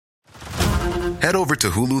Head over to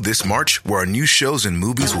Hulu this March, where our new shows and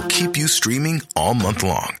movies will keep you streaming all month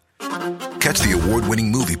long. Catch the award-winning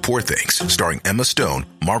movie Poor Things, starring Emma Stone,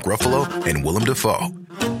 Mark Ruffalo, and Willem Dafoe.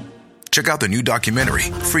 Check out the new documentary,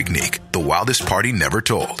 Freaknik, The Wildest Party Never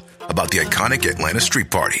Told, about the iconic Atlanta Street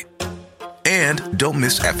Party. And don't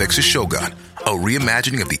miss FX's Shogun, a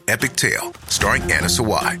reimagining of the epic tale, starring Anna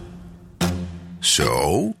Sawai.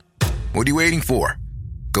 So, what are you waiting for?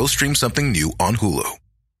 Go stream something new on Hulu.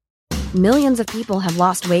 Millions of people have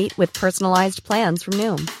lost weight with personalized plans from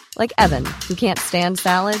Noom. Like Evan, who can't stand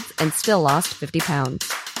salads and still lost 50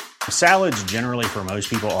 pounds. Salads generally for most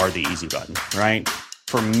people are the easy button, right?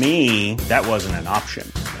 For me, that wasn't an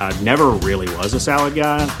option. I never really was a salad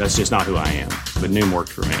guy. That's just not who I am. But Noom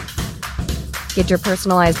worked for me. Get your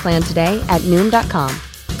personalized plan today at Noom.com.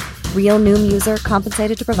 Real Noom user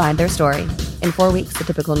compensated to provide their story. In 4 weeks, the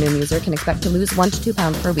typical Noom user can expect to lose 1 to 2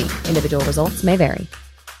 pounds per week. Individual results may vary.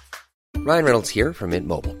 Ryan Reynolds here from Mint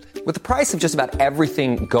Mobile. With the price of just about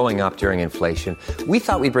everything going up during inflation, we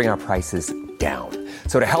thought we'd bring our prices down.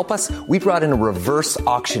 So to help us, we brought in a reverse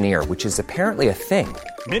auctioneer, which is apparently a thing.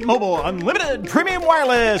 Mint Mobile Unlimited Premium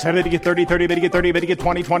Wireless. How to get 30, 30, bit to get 30, bit to get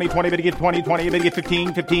 20, 20, 20, bit to get 20, 20, bit to get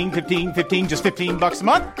 15, 15, 15, 15, just $15 a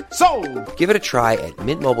month? Sold! Give it a try at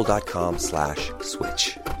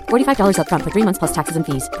mintmobile.com/switch. $45 up front for 3 months plus taxes and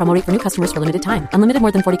fees. Promo rate for new customers for limited time. Unlimited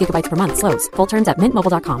more than 40 gigabytes per month. Slows full terms at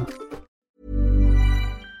mintmobile.com.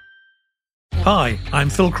 Hi,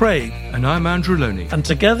 I'm Phil Craig. And I'm Andrew Loney. And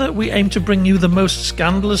together we aim to bring you the most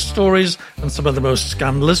scandalous stories and some of the most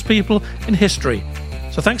scandalous people in history.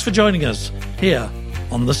 So thanks for joining us here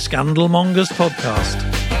on the Scandalmongers podcast.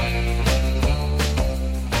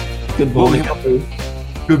 Good morning.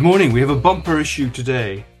 Good morning. We have a bumper issue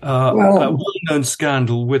today. A well-known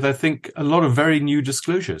scandal with, I think, a lot of very new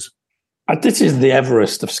disclosures. This is the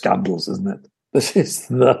Everest of scandals, isn't it? This is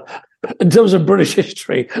the... In terms of British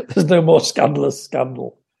history, there's no more scandalous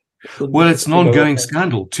scandal. Well, it's an ongoing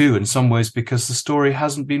scandal, too, in some ways, because the story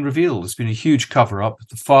hasn't been revealed. There's been a huge cover-up.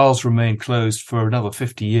 The files remain closed for another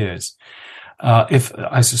 50 years, if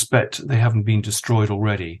I suspect they haven't been destroyed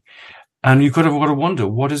already. And you've got to wonder,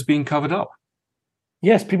 what is being covered up?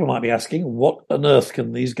 Yes, people might be asking, what on earth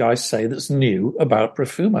can these guys say that's new about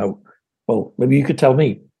Profumo? Well, maybe you could tell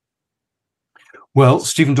me. Well,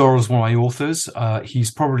 Stephen Dorril is one of my authors.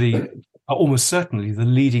 He's probably, almost certainly, the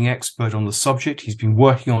leading expert on the subject. He's been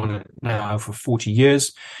working on it now for 40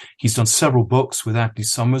 years. He's done several books with Anthony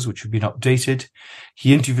Summers, which have been updated.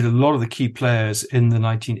 He interviewed a lot of the key players in the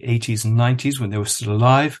 1980s and 90s when they were still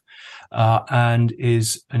alive, and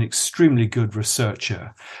is an extremely good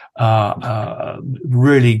researcher.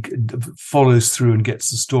 Really follows through and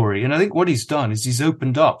gets the story. And I think what he's done is he's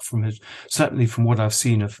opened up certainly from what I've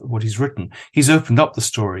seen of what he's written, he's opened up the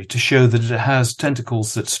story to show that it has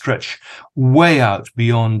tentacles that stretch way out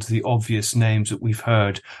beyond the obvious names that we've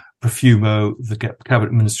heard. Profumo, the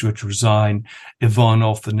cabinet minister who had to resign,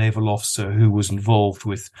 Ivanov, the naval officer who was involved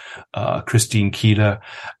with Christine Keeler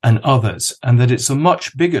and others, and that it's a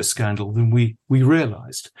much bigger scandal than we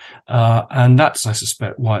realized. And that's, I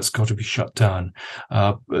suspect, why it's got to be shut down.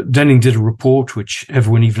 Denning did a report which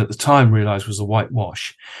everyone, even at the time, realized was a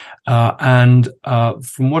whitewash. And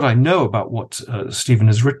from what I know about what Stephen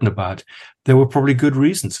has written about, there were probably good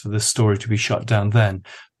reasons for this story to be shut down then.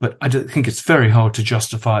 But I don't think it's very hard to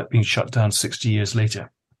justify it being shut down 60 years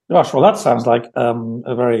later. Gosh, well, that sounds like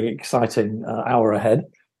a very exciting hour ahead.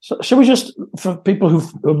 So shall we just, for people who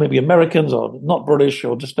are maybe Americans or not British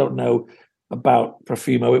or just don't know about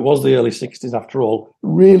Profumo, it was the early 60s after all,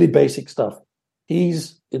 really basic stuff.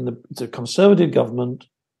 He's it's a conservative government.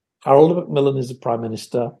 Harold Macmillan is the prime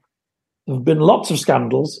minister. There have been lots of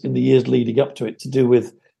scandals in the years leading up to it to do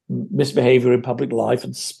with misbehavior in public life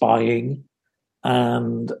and spying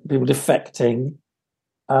and people defecting.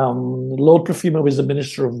 Lord Profumo is the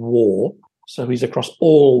Minister of War, so he's across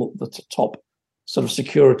all the top sort of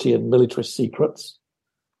security and military secrets.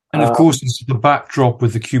 And of course, it's the backdrop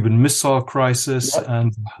with the Cuban Missile Crisis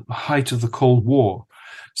and the height of the Cold War.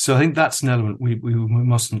 So I think that's an element we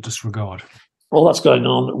mustn't disregard. All that's going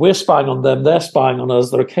on. We're spying on them. They're spying on us.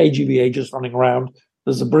 There are KGB agents running around.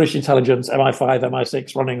 There's the British intelligence, MI5,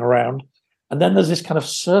 MI6 running around. And then there's this kind of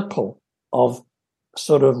circle of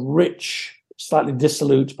sort of rich, slightly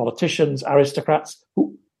dissolute politicians, aristocrats,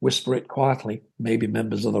 who whisper it quietly, maybe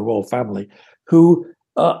members of the royal family, who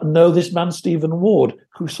know this man, Stephen Ward,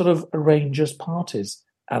 who sort of arranges parties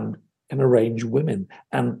and can arrange women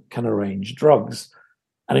and can arrange drugs.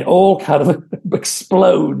 And it all kind of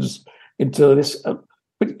explodes into this.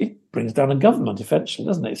 But brings down a government eventually,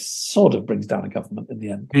 doesn't it? It sort of brings down a government in the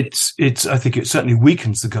end. I think it certainly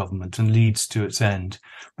weakens the government and leads to its end.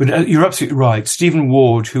 But you're absolutely right. Stephen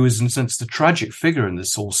Ward, who is in a sense the tragic figure in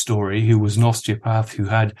this whole story, who was an osteopath who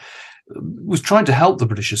was trying to help the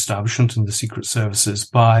British establishment and the secret services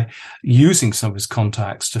by using some of his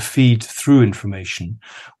contacts to feed through information,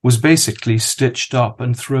 was basically stitched up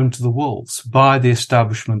and thrown to the wolves by the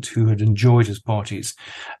establishment who had enjoyed his parties,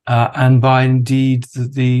 and by indeed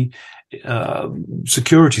the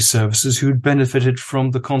security services who had benefited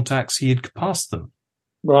from the contacts he had passed them.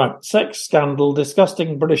 Right. Sex scandal,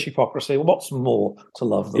 disgusting British hypocrisy. What's more to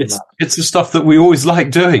love than that? It's the stuff that we always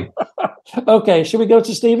like doing. Okay, shall we go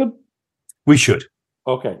to Stephen? We should.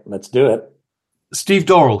 Okay, let's do it. Steve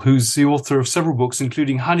Dorril, who's the author of several books,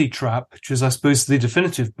 including Honey Trap, which is, I suppose, the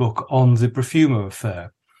definitive book on the Profumo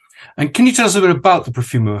affair. And can you tell us a bit about the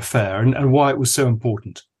Profumo affair and why it was so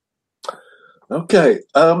important? Okay.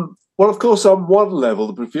 Well, of course, on one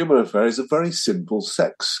level, the Profumo affair is a very simple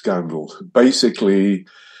sex scandal. Basically,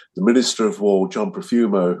 the Minister of War, John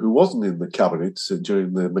Profumo, who wasn't in the cabinet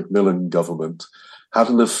during the Macmillan government, had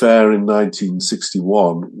an affair in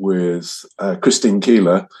 1961 with Christine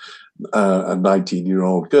Keeler, a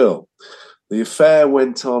 19-year-old girl. The affair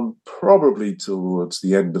went on probably towards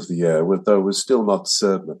the end of the year, though we're still not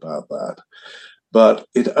certain about that. But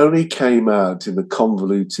it only came out in a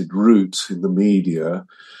convoluted route in the media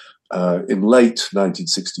in late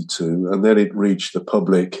 1962, and then it reached the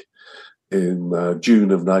public in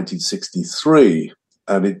June of 1963.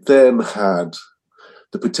 And it then had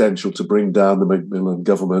the potential to bring down the Macmillan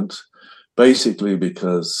government, basically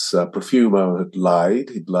because Profumo had lied.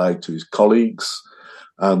 He'd lied to his colleagues,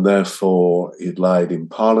 and therefore he'd lied in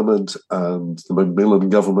Parliament, and the Macmillan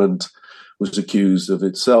government was accused of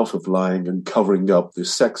itself of lying and covering up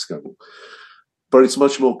this sex scandal. But it's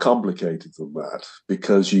much more complicated than that,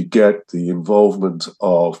 because you get the involvement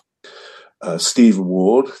of Stephen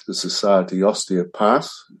Ward, the society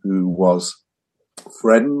osteopath, who was a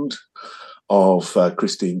friend of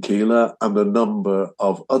Christine Keeler, and a number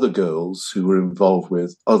of other girls who were involved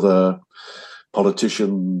with other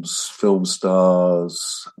politicians, film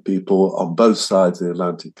stars, people on both sides of the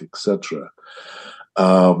Atlantic, etc.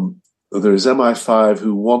 There is MI5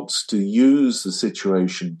 who wants to use the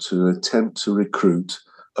situation to attempt to recruit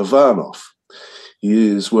Ivanov. He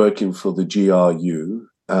is working for the GRU,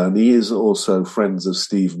 and he is also friends of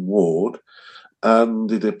Stephen Ward,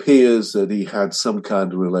 and it appears that he had some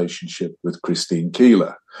kind of relationship with Christine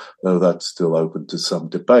Keeler, though that's still open to some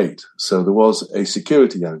debate. So there was a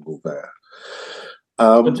security angle there.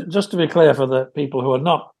 But just to be clear for the people who are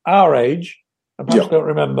not our age, and perhaps don't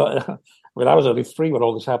remember, well, I was only 3 when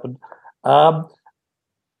all this happened.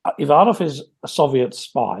 Ivanov is a Soviet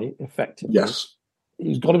spy, effectively. Yes.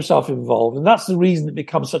 He's got himself involved, and that's the reason it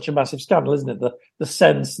becomes such a massive scandal, isn't it? The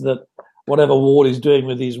sense that whatever Ward is doing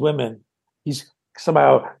with these women, he's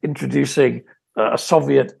somehow introducing a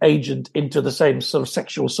Soviet agent into the same sort of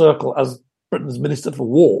sexual circle as Britain's Minister for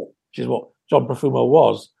War, which is what John Profumo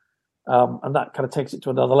was. And that kind of takes it to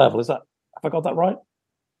another level. Have I got that right?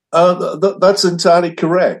 That's entirely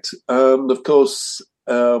correct. And of course,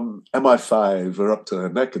 MI5 are up to their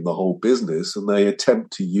neck in the whole business, and they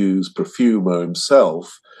attempt to use Profumo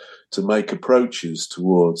himself to make approaches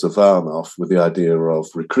towards Ivanov with the idea of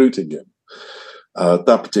recruiting him. At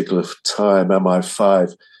that particular time,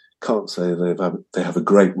 MI5 can't say they have a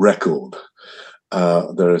great record.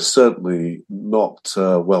 They're certainly not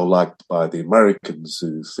well liked by the Americans,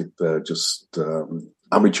 who think they're just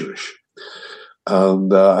amateurish.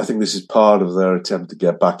 And I think this is part of their attempt to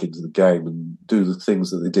get back into the game and do the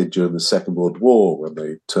things that they did during the Second World War when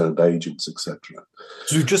they turned agents, etc.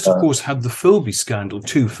 So you just, of course, had the Philby scandal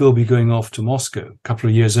too, Philby going off to Moscow a couple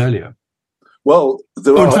of years earlier. Well,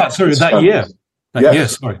 there are... In fact, sorry, that year. That year,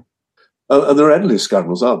 sorry. And there are endless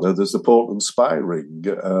scandals, aren't there? There's the Portland spy ring,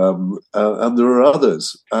 and there are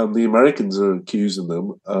others. And the Americans are accusing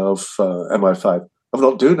them of MI5 of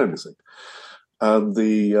not doing anything. And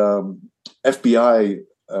the FBI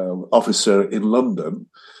officer in London,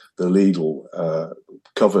 the legal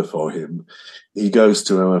cover for him, he goes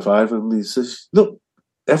to MI5 and he says, look,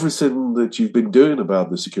 everything that you've been doing about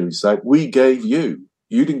the security site, we gave you.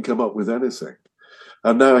 You didn't come up with anything.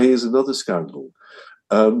 And now here's another scandal.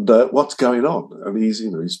 And what's going on? And he's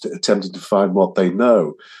attempting to find what they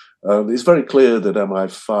know. It's very clear that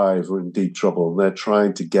MI5 are in deep trouble, and they're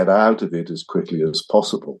trying to get out of it as quickly as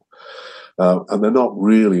possible. And they're not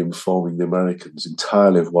really informing the Americans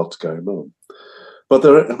entirely of what's going on. But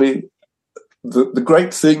the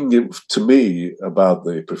great thing to me about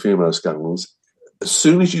the Profumo scandals, as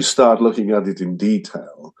soon as you start looking at it in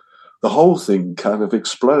detail, the whole thing kind of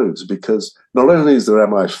explodes, because not only is there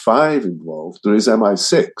MI5 involved, there is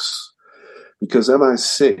MI6, because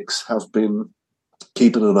MI6 have been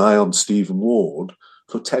keeping an eye on Stephen Ward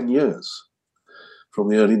for 10 years, from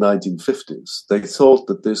the early 1950s. They thought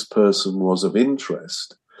that this person was of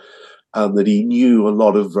interest and that he knew a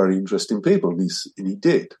lot of very interesting people, and he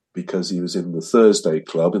did, because he was in the Thursday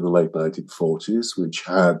Club in the late 1940s, which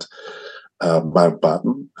had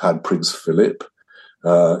Mountbatten, had Prince Philip.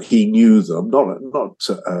 He knew them, not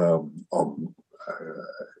on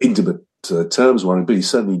intimate terms, but he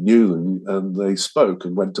certainly knew them, and they spoke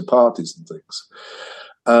and went to parties and things.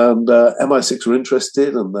 And MI6 were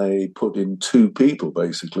interested, and they put in two people,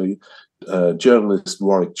 basically, journalist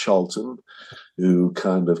Warwick Charlton, who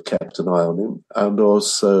kind of kept an eye on him, and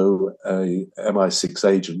also a MI6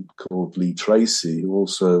 agent called Lee Tracy, who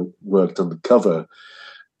also worked undercover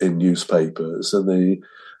in newspapers, and they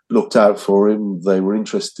looked out for him. They were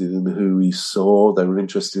interested in who he saw. They were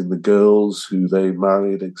interested in the girls who they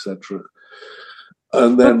married, etc.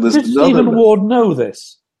 And then did Stephen Ward know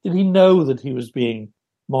this? Did he know that he was being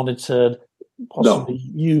monitored, possibly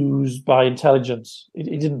used by intelligence? He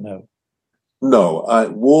didn't know. No,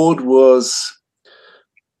 Ward was...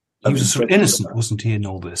 He was sort of innocent, wasn't he, in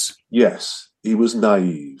all this? Yes, he was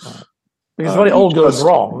naive. Right. Because when it all goes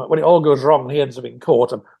wrong, he ends up in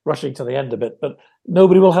court and rushing to the end of it. But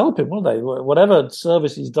nobody will help him, will they? Whatever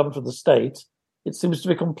service he's done for the state, it seems to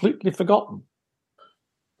be completely forgotten.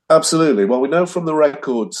 Absolutely. Well, we know from the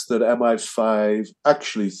records that MI5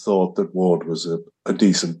 actually thought that Ward was a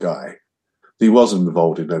decent guy. He wasn't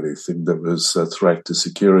involved in anything that was a threat to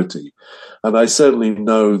security. And I certainly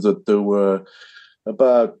know that there were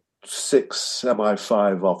about 6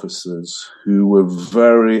 MI5 officers who were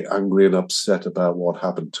very angry and upset about what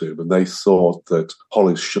happened to him, and they thought that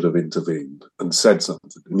Hollis should have intervened and said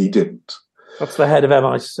something, and he didn't. That's the head of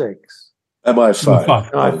MI6.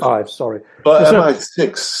 MI5, sorry. But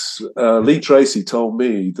MI6, Lee Tracy told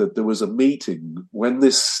me that there was a meeting when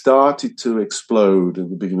this started to explode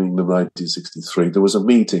in the beginning of 1963. There was a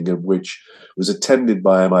meeting in which was attended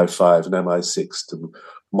by MI5 and MI6 to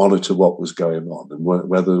monitor what was going on and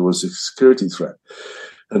whether there was a security threat.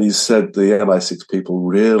 And he said the MI6 people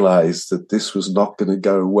realized that this was not going to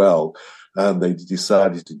go well, and they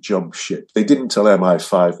decided to jump ship. They didn't tell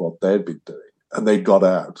MI5 what they'd been doing, and they got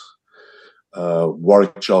out.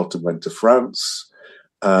 Warwick Charlton went to France,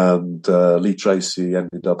 and Lee Tracy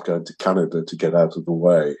ended up going to Canada to get out of the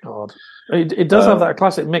way. God. It does have that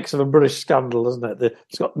classic mix of a British scandal, doesn't it?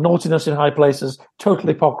 It's got naughtiness in high places, total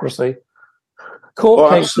hypocrisy,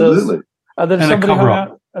 court cases, absolutely. and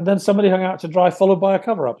then somebody hung out to dry, followed by a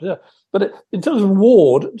cover-up. Yeah, but in terms of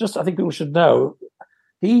Ward, I think people should know,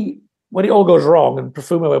 when it all goes wrong and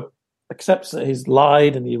Profumo accepts that he's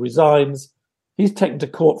lied and he resigns, he's taken to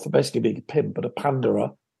court for basically being a pimp and a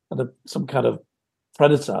panderer and some kind of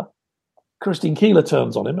predator. Christine Keeler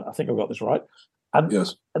turns on him. I think I've got this right. And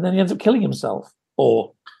then he ends up killing himself,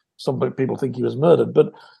 or some people think he was murdered.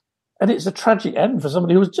 And it's a tragic end for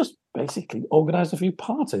somebody who was just basically organised a few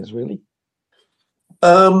parties, really.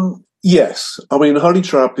 Yes. I mean, Honey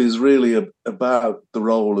Trap is really about the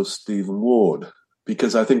role of Stephen Ward,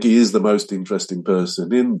 because I think he is the most interesting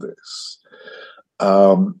person in this.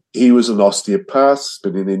 He was an osteopath,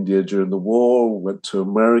 been in India during the war, went to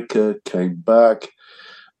America, came back,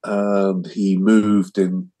 and he moved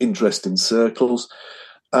in interesting circles.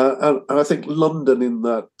 And I think London in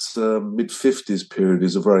that mid-50s period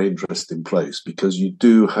is a very interesting place, because you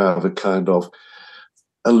do have a kind of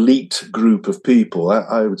elite group of people.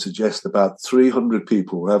 I would suggest about 300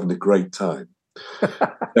 people were having a great time.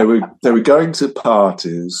 They were going to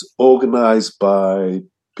parties organised by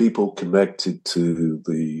people connected to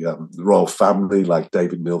the royal family, like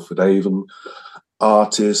David Milford Avon,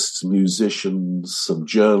 artists, musicians, some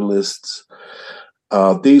journalists.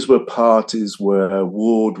 These were parties where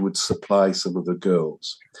Ward would supply some of the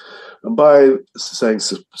girls. And by saying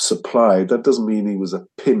supply, that doesn't mean he was a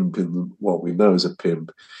pimp in what we know as a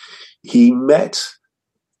pimp. He met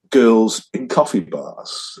girls in coffee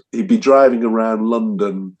bars. He'd be driving around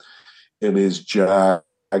London in his Jag,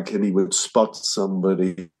 and he would spot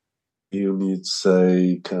somebody and he'd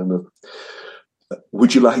say, kind of,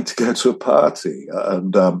 would you like to go to a party?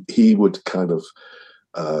 And he would kind of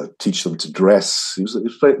teach them to dress. He was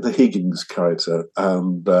the Higgins character,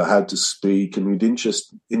 and how to speak, and we'd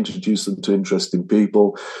introduce them to interesting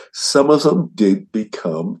people. Some of them did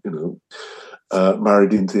become,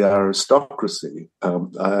 married into the aristocracy.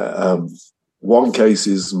 One case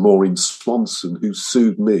is Maureen Swanson, who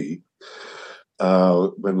sued me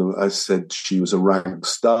when I said she was a rank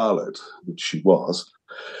starlet, which she was.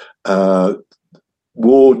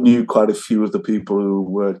 Ward knew quite a few of the people who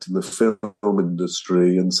worked in the film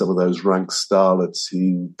industry, and some of those rank starlets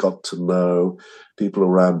he got to know, people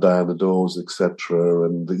around Diana Dawes, etc.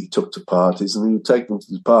 And he took to parties, and he would take them to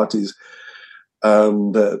the parties.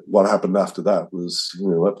 And what happened after that was,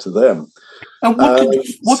 up to them. And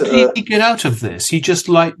what did he get out of this? He just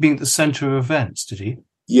liked being at the centre of events, did he?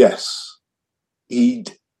 Yes. He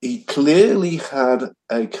clearly had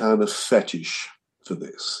a kind of fetish for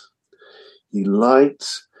this. He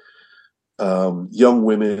liked young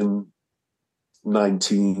women,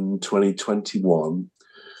 19, 20, 21,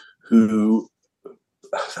 who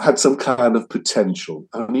had some kind of potential.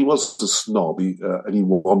 And he was a snob, and he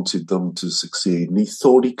wanted them to succeed, and he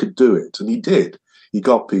thought he could do it, and he did. He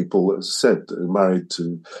got people, as I said, married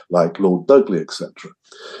to, like, Lord Dudley, etc.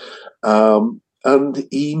 And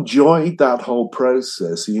he enjoyed that whole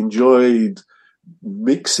process. He enjoyed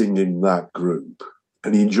mixing in that group,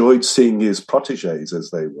 and he enjoyed seeing his protégés as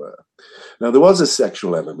they were. Now, there was a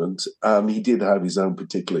sexual element, and he did have his own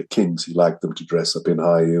particular kinks. He liked them to dress up in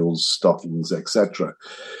high heels, stockings, etc.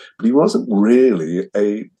 But he wasn't really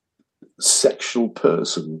a sexual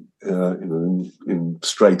person, in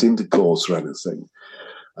straight intercourse or anything.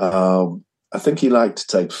 I think he liked to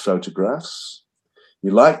take photographs. He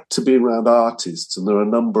liked to be around artists, and there are a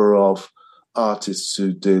number of artists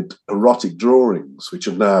who did erotic drawings, which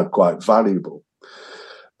are now quite valuable,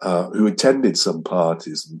 who attended some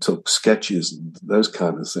parties and took sketches and those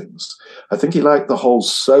kind of things. I think he liked the whole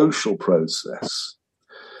social process.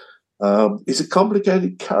 He's a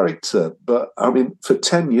complicated character, but, I mean, for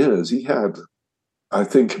 10 years he had, I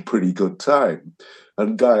think, a pretty good time,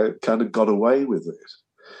 and kind of got away with it.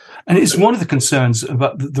 And it's one of the concerns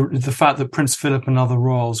about the fact that Prince Philip and other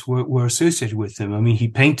royals were associated with him. I mean, he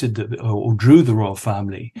painted or drew the royal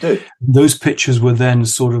family. He did. Those pictures were then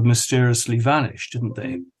sort of mysteriously vanished, didn't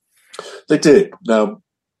they? They did. Now,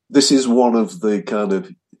 this is one of the kind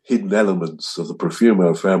of hidden elements of the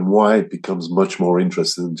Profumo affair, and why it becomes much more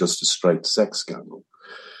interesting than just a straight sex scandal.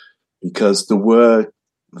 Because there were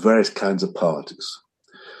various kinds of parties.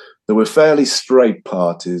 There were fairly straight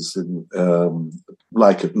parties,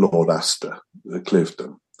 like at Lord Astor, at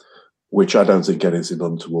Clifton, which I don't think anything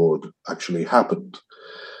untoward actually happened.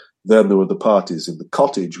 Then there were the parties in the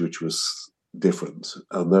cottage, which was different.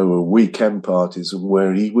 And there were weekend parties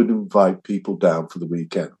where he would invite people down for the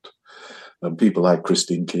weekend. And people like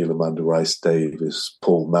Christine Keel, Amanda Rice Davis,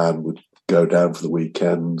 Paul Mann would go down for the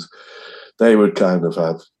weekend. They would kind of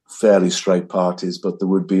have fairly straight parties, but there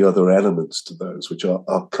would be other elements to those, which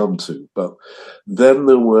I'll come to. But then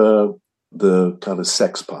there were the kind of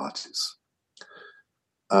sex parties.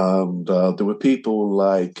 And there were people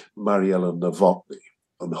like Mariella Novotny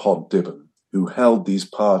and Hod Dibben who held these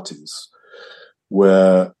parties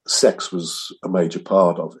where sex was a major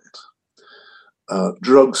part of it.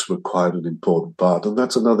 Drugs were quite an important part, and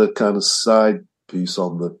that's another kind of side piece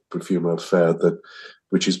on the Profumo affair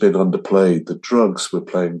which has been underplayed. The drugs were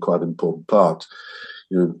playing quite an important part.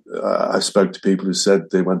 I spoke to people who said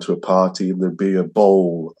they went to a party and there'd be a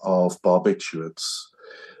bowl of barbiturates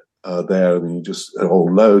there, and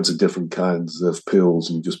loads of different kinds of pills,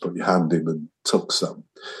 and you just put your hand in and took some.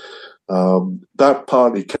 That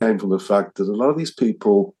partly came from the fact that a lot of these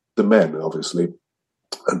people, the men obviously,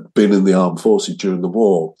 had been in the armed forces during the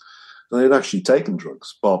war, and they had actually taken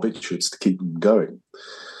drugs, barbiturates, to keep them going.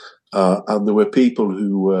 And there were people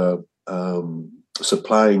who were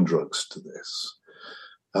supplying drugs to this.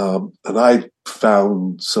 And I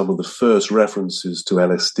found some of the first references to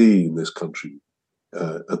LSD in this country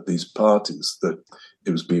at these parties, that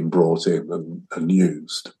it was being brought in and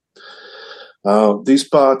used. These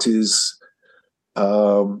parties,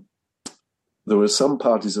 there were some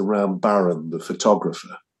parties around Barron, the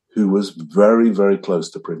photographer, who was very, very close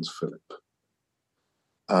to Prince Philip.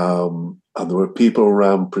 And there were people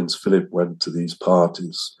around Prince Philip went to these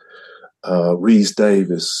parties. Rhys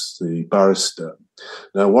Davis, the barrister.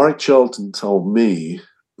 Now, Warwick Charlton told me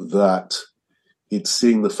that he'd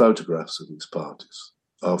seen the photographs of these parties,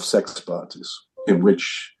 of sex parties, in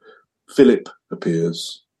which Philip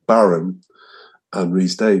appears, Barron, and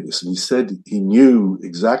Rhys Davis. And he said he knew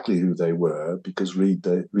exactly who they were because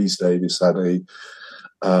Rhys Davis had a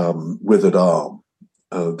withered arm.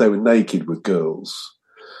 They were naked with girls.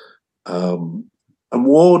 And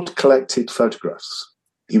Ward collected photographs.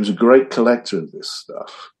 He was a great collector of this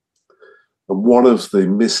stuff. And one of the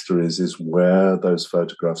mysteries is where those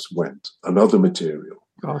photographs went and other material.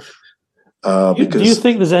 Gosh. Because, do you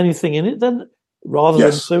think there's anything in it then? Rather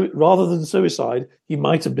yes. than suicide, he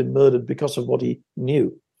might have been murdered because of what he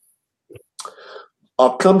knew.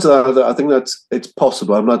 I'll come to that. I think it's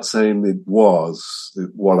possible. I'm not saying it was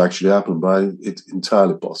what actually happened, but it's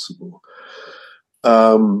entirely possible.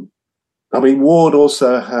 I mean, Ward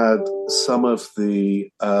also had some of the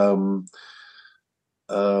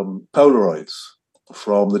Polaroids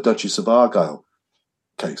from the Duchess of Argyll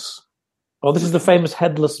case. Oh, this is the famous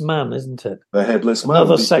headless man, isn't it? The headless man.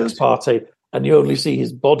 Another sex party, and you only see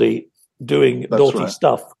his body doing naughty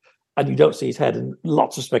stuff, and you don't see his head, and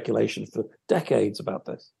lots of speculation for decades about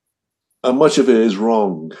this. And much of it is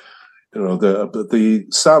wrong. You know, the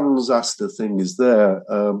Sans Astor thing is there.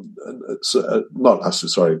 Not Astor,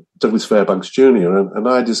 sorry, Douglas Fairbanks Jr. And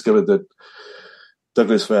I discovered that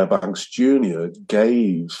Douglas Fairbanks Jr.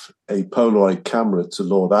 gave a Polaroid camera to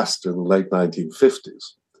Lord Astor in the late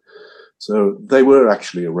 1950s. So they were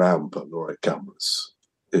actually around, Polaroid cameras.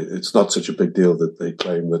 It's not such a big deal that they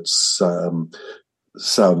claim that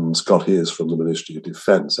Sans got his from the Ministry of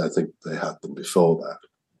Defence. I think they had them before that.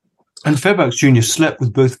 And Fairbanks Jr. slept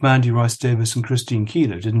with both Mandy Rice Davis and Christine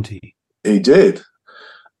Keeler, didn't he? He did.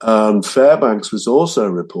 And Fairbanks was also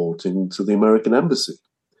reporting to the American Embassy.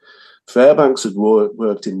 Fairbanks had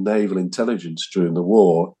worked in naval intelligence during the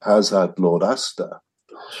war, as had Lord Astor.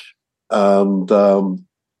 And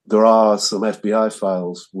there are some FBI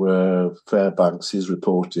files where Fairbanks is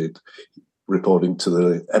reporting to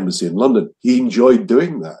the embassy in London. He enjoyed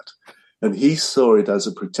doing that. And he saw it as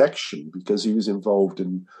a protection because he was involved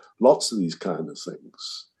in lots of these kind of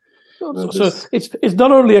things. So it's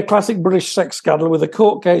not only a classic British sex scandal with a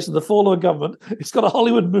court case and the fall of a government, it's got a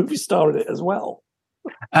Hollywood movie star in it as well.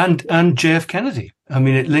 And JF Kennedy. I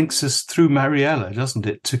mean, it links us through Mariella, doesn't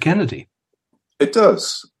it, to Kennedy? It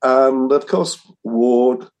does. And, of course,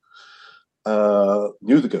 Ward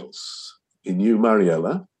knew the girls. He knew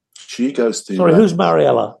Mariella. She goes to... Sorry, who's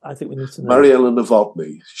Mariella? I think we need to know. Mariella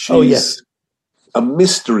Novotny. She's a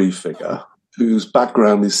mystery figure whose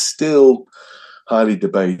background is still highly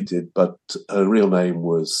debated, but her real name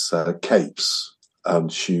was Capes,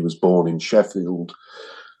 and she was born in Sheffield.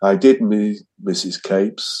 I did meet Mrs.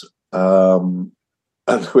 Capes, and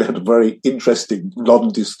we had a very interesting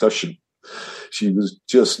non-discussion. She was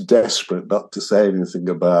just desperate not to say anything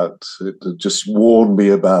about it, just warned me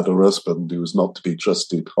about her husband, who was not to be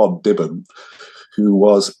trusted, Hod Dibben, who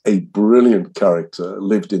was a brilliant character,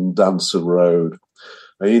 lived in Danson Road.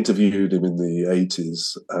 I interviewed him in the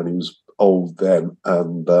 80s, and he was old then,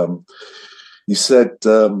 and he said,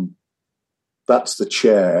 that's the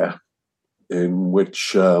chair in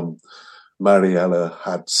which Mariella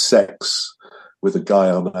had sex with a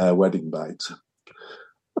guy on our wedding night.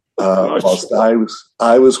 Whilst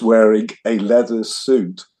I was wearing a leather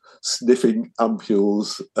suit, sniffing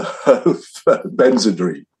ampules of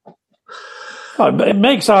Benzodrine. It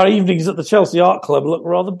makes our evenings at the Chelsea Art Club look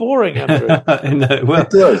rather boring, Andrew. No, well, it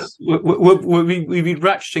does. We've been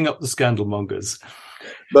ratcheting up the scandal mongers.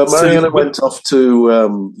 But Mariella went off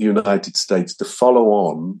to United States to follow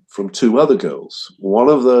on from two other girls. One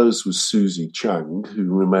of those was Susie Chang, who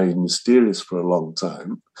remained mysterious for a long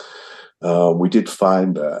time. We did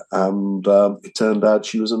find her, and it turned out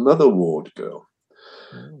she was another Ward girl.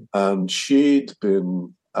 And she'd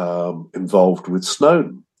been involved with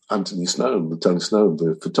Snowden, Tony Snowden,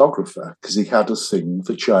 the photographer, because he had a thing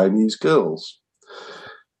for Chinese girls.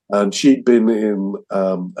 And she'd been in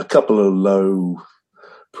a couple of low-profile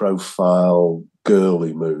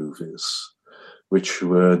girly movies, which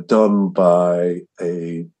were done by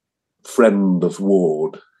a friend of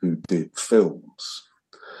Ward who did films.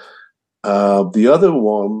 The other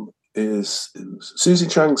one is Susie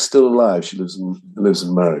Chang's still alive. She lives in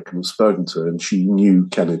America, and I've spoken to her, and she knew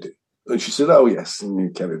Kennedy. And she said, "Oh yes, I knew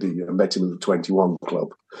Kennedy. I met him at the 21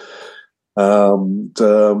 Club."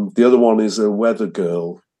 The other one is a weather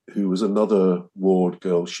girl who was another Ward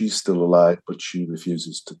girl. She's still alive, but she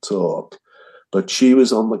refuses to talk. But she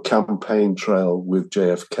was on the campaign trail with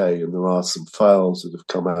JFK, and there are some files that have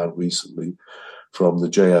come out recently from the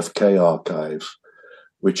JFK archive,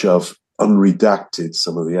 which have unredacted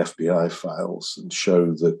some of the FBI files and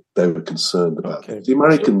show that they were concerned about it. The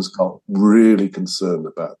Americans got really concerned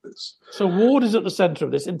about this. So Ward is at the centre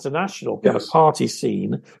of this international kind of party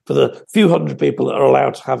scene for the few hundred people that are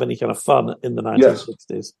allowed to have any kind of fun in the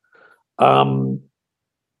 1960s. And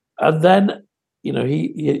then, you know,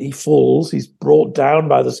 he falls. He's brought down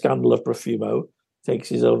by the scandal of Profumo, takes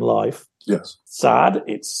his own life. Yes. Sad.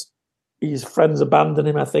 His friends abandon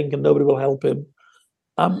him, I think, and nobody will help him.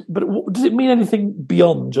 But does it mean anything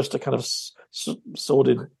beyond just a kind of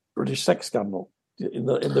sordid British sex scandal in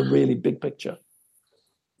the really big picture?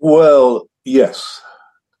 Well, yes.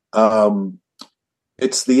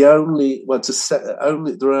 It's the only. Well,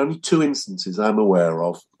 there are only two instances I'm aware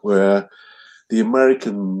of where the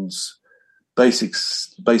Americans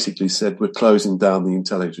basically said, we're closing down the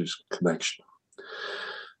intelligence connection.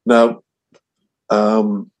 Now,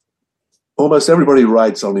 almost everybody who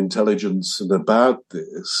writes on intelligence and about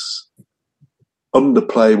this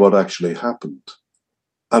underplay what actually happened,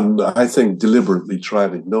 and I think deliberately try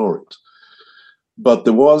and ignore it. But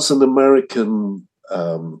there was an American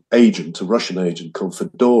agent, a Russian agent called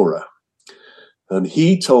Fedora, and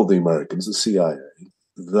he told the Americans, the CIA,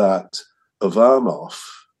 that Ivanov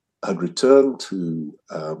had returned to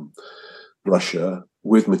Russia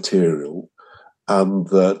with material and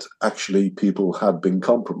that actually people had been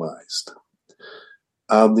compromised.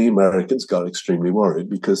 And the Americans got extremely worried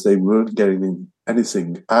because they weren't getting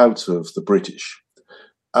anything out of the British.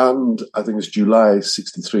 And I think it's July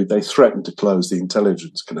 1963, they threatened to close the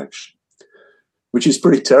intelligence connection, which is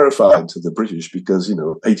pretty terrifying to the British because,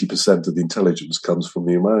 80% of the intelligence comes from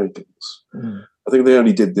the Americans. Mm. I think they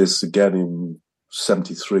only did this again in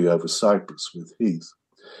 1973 over Cyprus with Heath.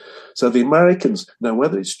 So the Americans, now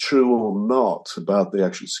whether it's true or not about the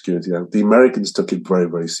actual security, the Americans took it very,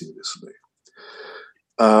 very seriously.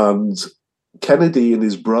 And Kennedy and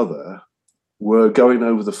his brother were going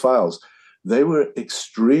over the files. They were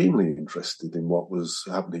extremely interested in what was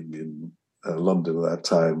happening in London at that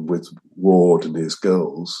time with Ward and his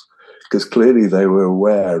girls, because clearly they were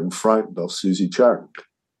aware and frightened of Susie Chang.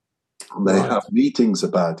 And they have meetings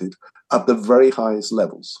about it at the very highest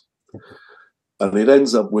levels. And it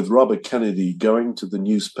ends up with Robert Kennedy going to the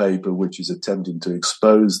newspaper, which is attempting to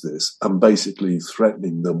expose this, and basically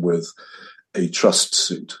threatening them with a trust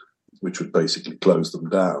suit, which would basically close them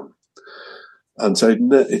down. And so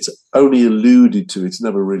it's only alluded to, it's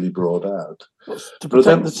never really brought out. To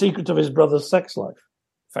protect the secret of his brother's sex life,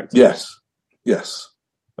 effectively. Yes.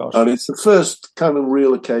 Gosh. And it's the first kind of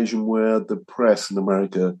real occasion where the press in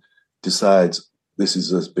America decides this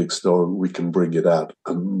is a big story, we can bring it out.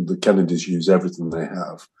 And the Kennedys use everything they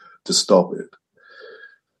have to stop it.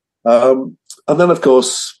 And then, of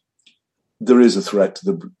course, there is a threat to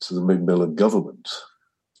the Macmillan government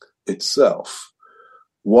itself.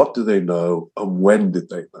 What do they know and when did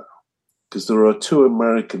they know? Because there are two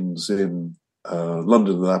Americans in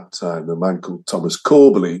London at that time, a man called Thomas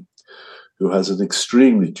Corbally, who has an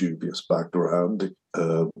extremely dubious background,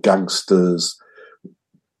 gangsters,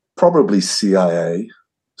 probably CIA,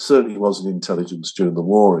 certainly was in intelligence during the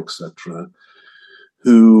war, etc.,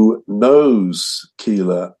 who knows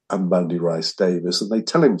Keeler and Bandy Rice Davis, and they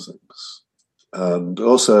tell him things. And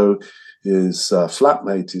also his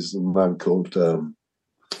flatmate is a man called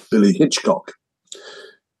Billy Hitchcock,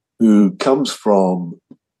 who comes from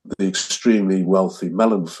the extremely wealthy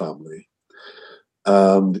Mellon family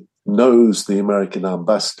and knows the American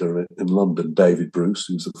ambassador in London, David Bruce,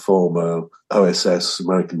 who's a former OSS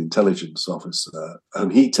American intelligence officer,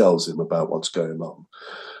 and he tells him about what's going on.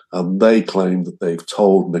 And they claim that they've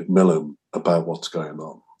told Macmillan about what's going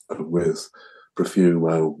on with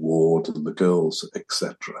Profumo, Ward, and the girls,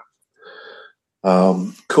 etc.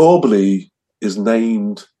 Corbally is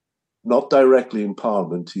named not directly in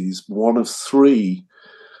Parliament. He's one of three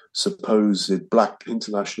supposed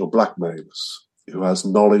international blackmailers who has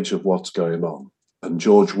knowledge of what's going on. And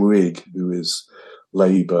George Wigg, who is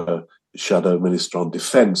Labour Shadow Minister on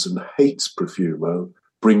Defence and hates Profumo,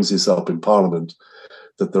 brings this up in Parliament,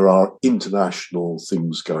 that there are international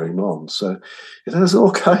things going on. So it has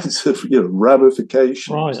all kinds of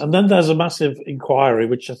ramifications. Right, and then there's a massive inquiry,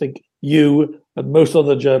 which I think you and most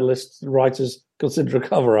other journalists and writers consider a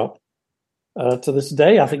cover-up. To this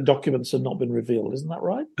day, I think documents have not been revealed. Isn't that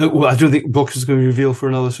right? Well, I don't think documents are going to be revealed for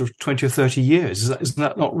another sort of 20 or 30 years. Isn't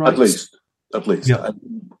that not right? At least. Yeah.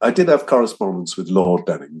 I did have correspondence with Lord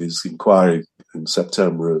Benning, his inquiry in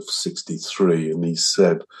September of 1963, and he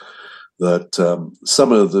said that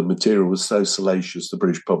some of the material was so salacious the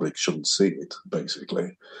British public shouldn't see it,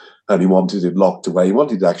 basically. And he wanted it locked away. He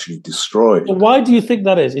wanted it actually destroyed. Well, why do you think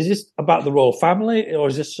that is? Is this about the royal family, or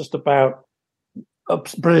is this just about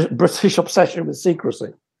British obsession with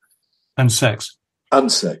secrecy? And sex.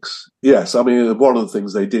 Yes. I mean, one of the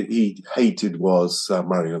things he hated was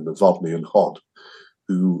Marion Novotny and Hod,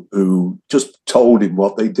 who just told him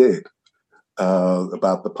what they did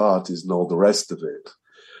about the parties and all the rest of it.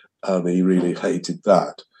 And he really hated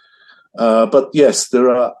that. But yes,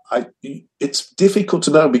 it's difficult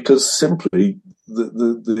to know because simply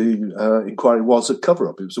the inquiry was a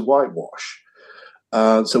cover-up. It was a whitewash.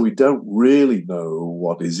 So we don't really know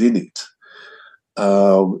what is in it.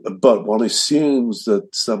 But one assumes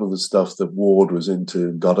that some of the stuff that Ward was into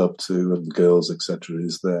and got up to and the girls, etc.,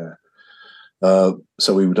 is there.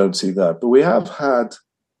 So we don't see that. But we have had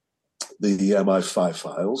the MI5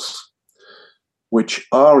 files, which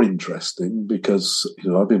are interesting because,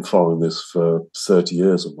 I've been following this for 30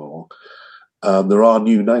 years or more, and there are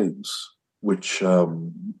new names which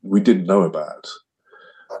we didn't know about.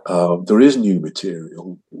 There is new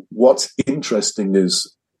material. What's interesting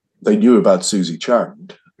is they knew about Susie Chang.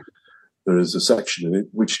 There is a section in it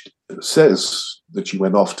which says that she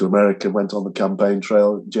went off to America, went on the campaign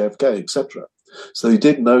trail, JFK, etc. So they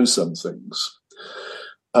did know some things.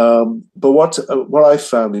 But what I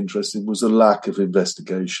found interesting was the lack of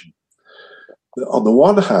investigation. On the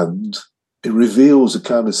one hand, it reveals a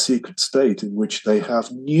kind of secret state in which they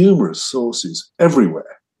have numerous sources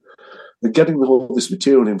everywhere. They're getting all this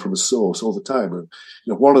material in from a source all the time. And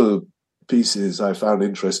one of the pieces I found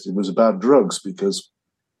interesting was about drugs, because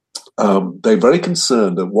they're very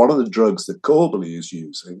concerned that one of the drugs that Corbally is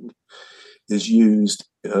using is used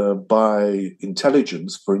by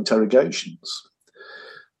intelligence for interrogations.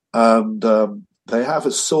 And they have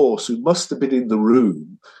a source who must have been in the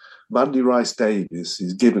room. Mandy Rice Davis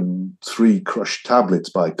is given 3 crushed tablets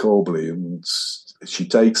by Corbally, and she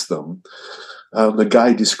takes them. And the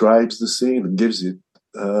guy describes the scene and gives it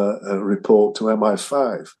a report to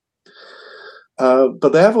MI5.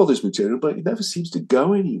 But they have all this material, but it never seems to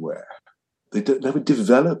go anywhere. They never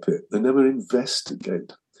develop it. They never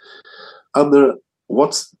investigate. And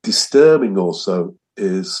what's disturbing also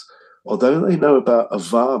is, although they know about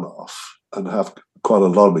Ivanov and have quite a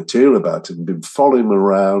lot of material about him, been following him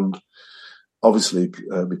around, obviously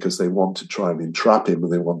because they want to try and entrap him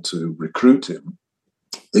and they want to recruit him,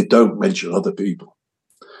 they don't mention other people.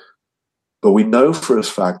 But we know for a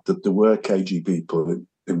fact that there were KGB people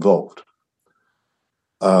involved.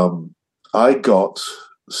 I got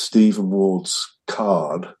Stephen Ward's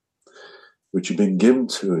card, which had been given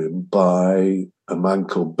to him by a man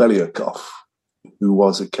called Belyakov, who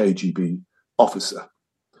was a KGB officer.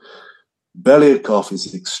 Belyakov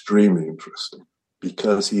is extremely interesting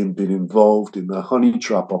because he had been involved in a honey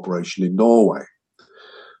trap operation in Norway,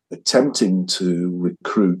 attempting to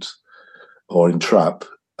recruit or entrap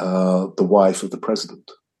the wife of the president.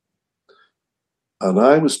 And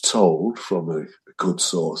I was told from a good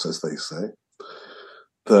source, as they say,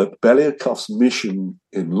 that Belyakov's mission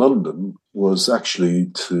in London was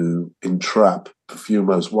actually to entrap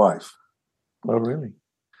Profumo's wife. Oh, really?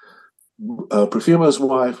 Profumo's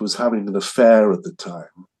wife was having an affair at the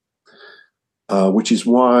time, which is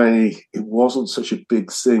why it wasn't such a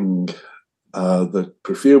big thing that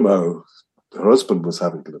Profumo, her husband, was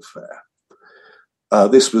having an affair.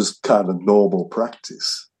 This was kind of normal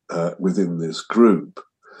practice within this group.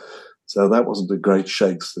 So that wasn't a great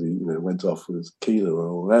shakes that he went off with his Keeler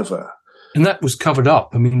or whatever. And that was covered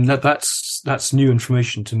up. I mean, that's new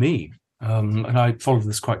information to me. And I followed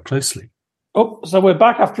this quite closely. Oh, so we're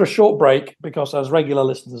back after a short break because, as regular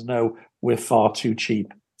listeners know, we're far too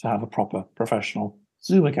cheap to have a proper professional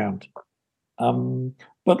Zoom account.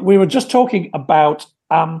 But we were just talking about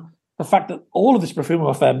the fact that all of this Profumo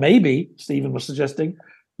affair, maybe, Stephen was suggesting,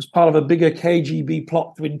 was part of a bigger KGB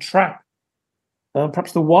plot to entrap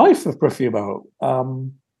perhaps the wife of Profumo,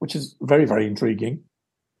 which is very, very intriguing.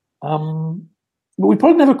 But we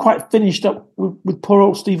probably never quite finished up with poor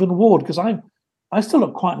old Stephen Ward, because I still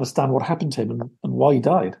don't quite understand what happened to him and why he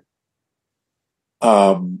died.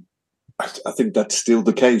 I think that's still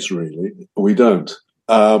the case, really. We don't.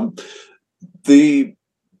 The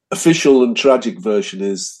official and tragic version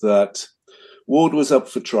is that Ward was up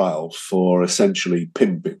for trial for essentially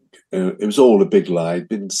pimping. It was all a big lie. It'd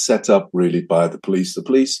been set up really by the police. The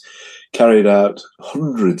police carried out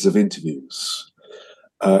hundreds of interviews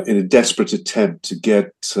in a desperate attempt to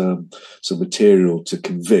get some material to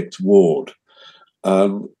convict Ward.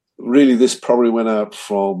 Really, this probably went out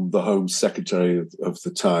from the Home Secretary of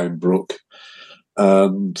the time, Brooke,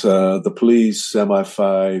 and the police,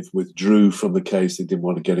 MI5, withdrew from the case. They didn't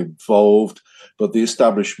want to get involved, but the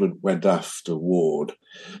establishment went after Ward.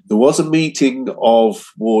 There was a meeting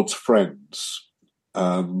of Ward's friends,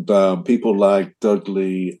 and people like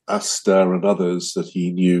Dudley, Astor, and others that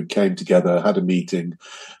he knew came together, had a meeting.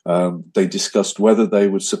 They discussed whether they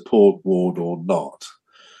would support Ward or not,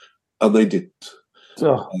 and they didn't.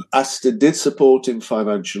 Astor did support him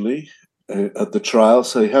financially at the trial,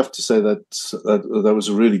 so you have to say that was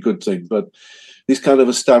a really good thing. But these kind of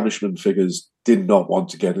establishment figures did not want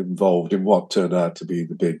to get involved in what turned out to be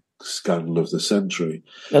the big scandal of the century.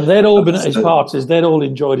 And they'd all been at his parties. They'd all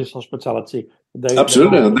enjoyed his hospitality.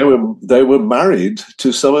 Absolutely, and they were married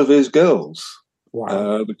to some of his girls.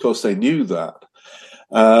 Wow! Of course, they knew that.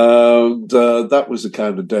 And that was a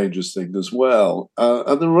kind of dangerous thing as well.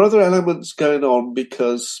 And there were other elements going on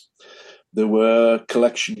because there were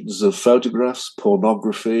collections of photographs,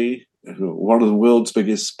 pornography, one of the world's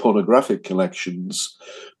biggest pornographic collections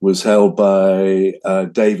was held by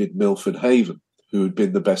David Milford Haven, who had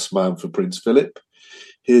been the best man for Prince Philip.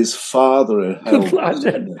 His father had held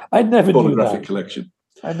I never pornographic knew that. collection.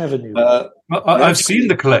 I never knew that. I've seen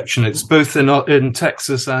the collection. It's both in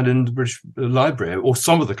Texas and in the British Library, or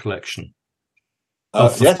some of the collection.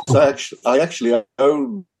 Yes, I actually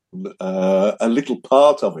own a little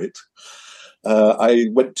part of it. I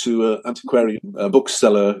went to an antiquarian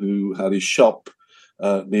bookseller who had his shop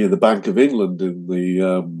near the Bank of England in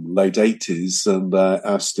the late 80s, and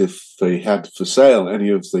asked if they had for sale any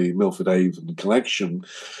of the Milford Haven collection.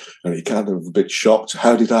 And he kind of a bit shocked.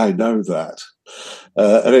 How did I know that?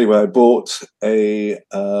 And anyway, I bought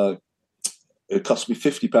it cost me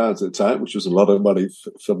 £50 at the time, which was a lot of money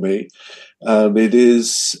for me. It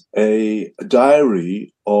is a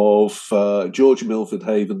diary of George Milford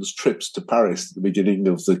Haven's trips to Paris at the beginning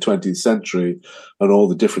of the 20th century and all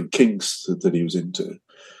the different kinks that he was into.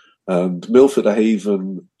 And Milford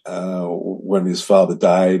Haven, when his father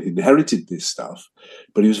died, inherited this stuff,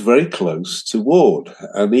 but he was very close to Ward,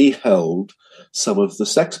 and he held some of the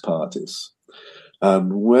sex parties.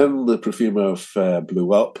 And when the Profumo affair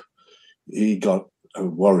blew up, he got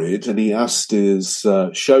worried, and he asked his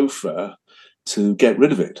chauffeur to get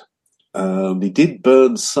rid of it. He did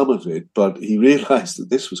burn some of it, but he realized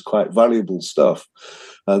that this was quite valuable stuff.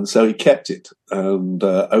 And so he kept it. And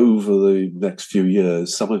over the next few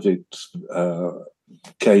years, some of it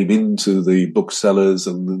came into the booksellers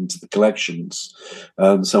and into the collections,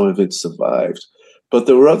 and some of it survived. But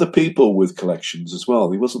there were other people with collections as well.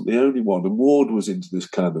 He wasn't the only one. And Ward was into this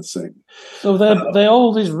kind of thing. So they're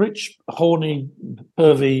all these rich, horny,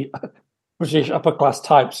 pervy, British upper-class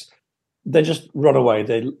types. They just run away.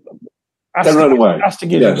 They run away. Has to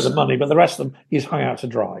give him the money, but the rest of them, he's hung out to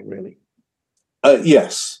dry, really.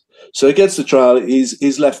 Yes. So he gets the trial.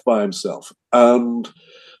 He's left by himself. And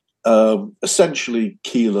essentially,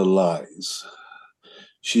 Keeler lies.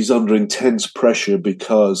 She's under intense pressure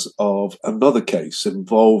because of another case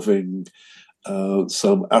involving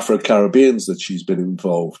some Afro-Caribbeans that she's been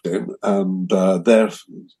involved in, and a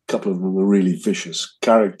couple of them are really vicious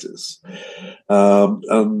characters.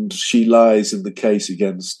 And she lies in the case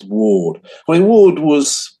against Ward. I mean, Ward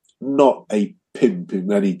was not a pimp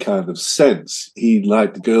in any kind of sense. He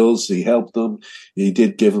liked the girls, he helped them, he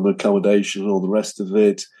did give them accommodation and all the rest of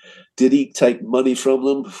it. Did he take money from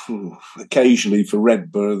them? Occasionally for rent,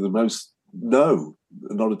 but no,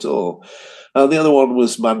 not at all. And the other one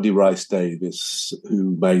was Mandy Rice Davis,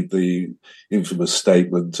 who made the infamous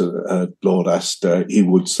statement, Lord Astor, he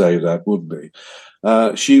would say that, wouldn't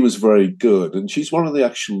he? She was very good, and she's one of the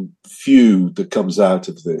actual few that comes out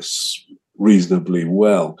of this reasonably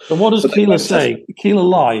well. So what does Keeler say? Keeler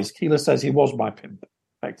lies. Keeler says he was my pimp,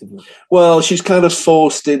 effectively. Well, she's kind of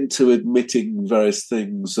forced into admitting various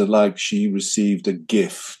things, like she received a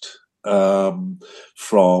gift from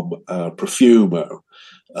Profumo.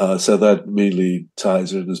 So that immediately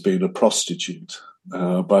ties her in as being a prostitute.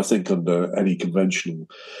 But I think under any conventional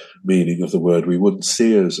meaning of the word, we wouldn't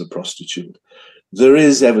see her as a prostitute. There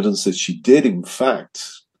is evidence that she did, in fact,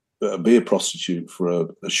 be a prostitute for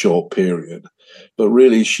a short period, but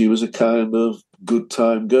really she was a kind of good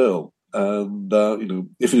time girl. And,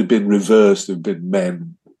 if it had been reversed, it had been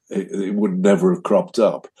men, it would never have cropped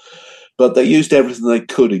up. But they used everything they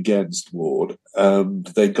could against Ward, and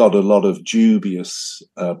they got a lot of dubious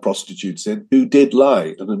prostitutes in who did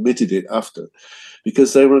lie and admitted it after,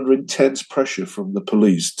 because they were under intense pressure from the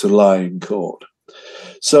police to lie in court.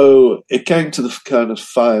 So it came to the kind of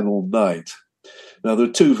final night. Now, there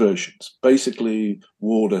are two versions. Basically,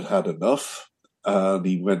 Ward had had enough, and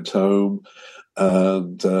he went home,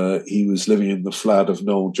 and he was living in the flat of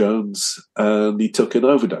Noel Jones, and he took an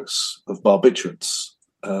overdose of barbiturates,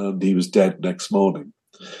 and he was dead next morning.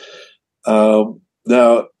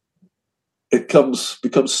 Now, it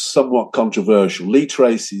becomes somewhat controversial. Lee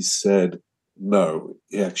Tracy said, no,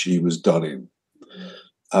 he actually was done in.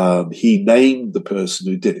 He named the person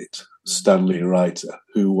who did it, Stanley Reiter,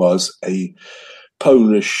 who was a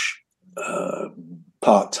Polish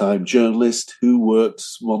part-time journalist who worked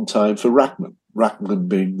one time for Rachman. Rachman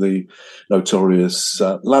being the notorious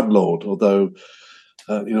landlord, although,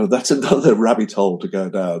 that's another rabbit hole to go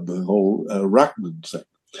down, the whole Rachman thing.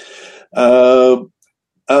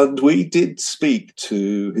 And we did speak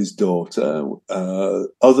to his daughter,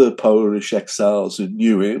 other Polish exiles who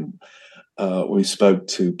knew him. We spoke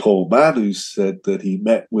to Paul Mann, who said that he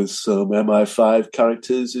met with some MI5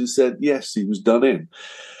 characters who said, yes, he was done in.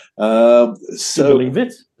 Do you believe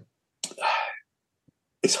it?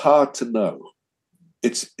 It's hard to know.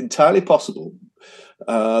 It's entirely possible.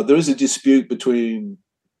 There is a dispute between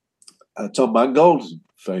Tom Mangold,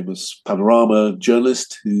 famous Panorama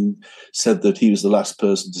journalist, who said that he was the last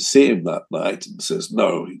person to see him that night, and says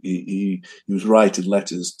no, he was writing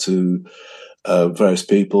letters to various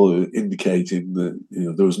people indicating that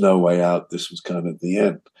there was no way out. This was kind of the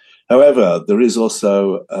end. However, there is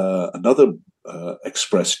also another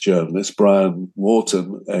Express journalist, Brian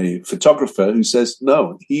Wharton, a photographer, who says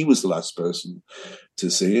no, he was the last person to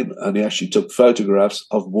see him, and he actually took photographs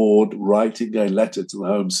of Ward writing a letter to the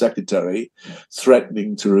Home Secretary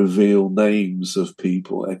threatening to reveal names of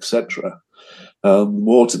people, etc.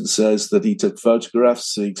 Wharton says that he took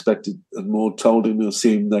photographs, he expected, and Ward told him he'll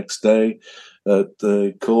see him next day at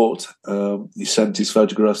the court. He sent his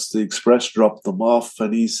photographs to the Express, dropped them off,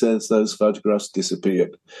 and he says those photographs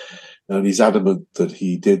disappeared. And he's adamant that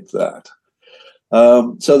he did that.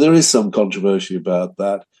 So there is some controversy about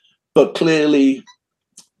that. But clearly,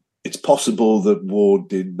 it's possible that Ward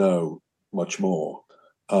did know much more.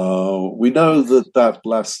 We know that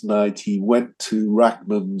last night he went to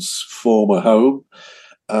Rackman's former home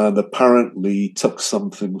and apparently took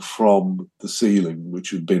something from the ceiling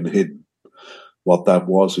which had been hidden. What that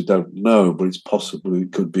was, we don't know, but it's possible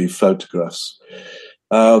it could be photographs.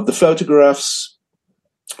 The photographs,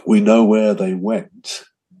 we know where they went.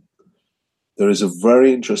 There is a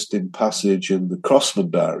very interesting passage in the Crossman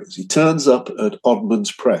diaries. He turns up at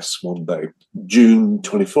Oddman's Press one day, June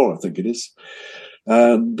 24, I think it is.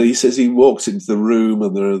 And he says he walks into the room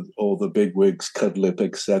and there are all the bigwigs, Cudlip,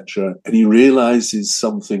 etc. And he realizes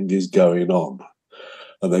something is going on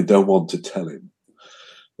and they don't want to tell him.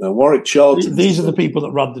 Now, Warwick Charlton... These are the people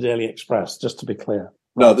that run the Daily Express, just to be clear.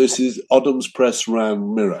 No, this is Oddham's Press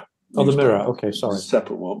ran Mirror. Oh, the Mirror. Okay, sorry.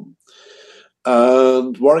 Separate one.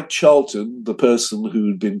 And Warwick Charlton, the person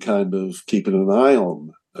who'd been kind of keeping an eye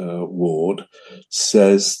on Ward,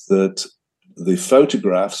 says that the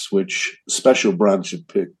photographs which Special Branch had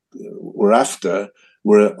picked were after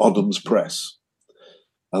were at Oddham's Press.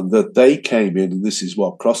 And that they came in, and this is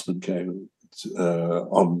what Crossman came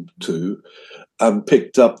on to, and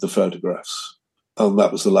picked up the photographs. And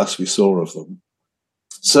that was the last we saw of them.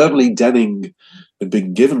 Certainly Denning had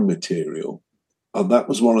been given material, and that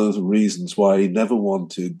was one of the reasons why he never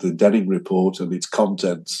wanted the Denning report and its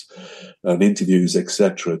contents and interviews,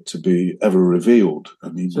 etc., to be ever revealed.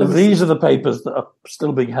 So these are the papers that are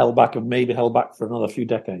still being held back and maybe held back for another few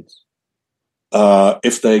decades?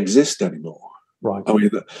 If they exist anymore. Right. I mean,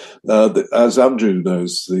 as Andrew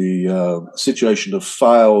knows, the situation of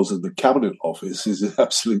files in the Cabinet Office is an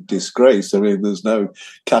absolute disgrace. I mean, there's no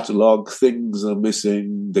catalogue, things are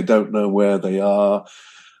missing, they don't know where they are.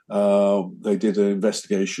 They did an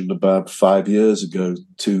investigation about 5 years ago.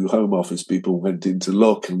 2 Home Office people went in to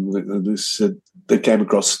look, and they said they came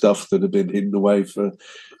across stuff that had been hidden away for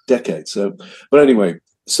decades. But anyway,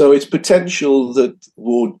 so it's potential that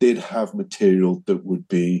Ward did have material that would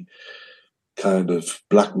be kind of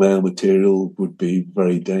blackmail material, would be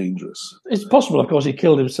very dangerous. It's possible, of course, he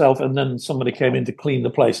killed himself and then somebody came in to clean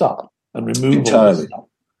the place up and remove entirely. all this stuff.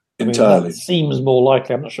 Entirely. That seems more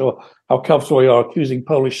likely. I'm not sure how comfortable you are accusing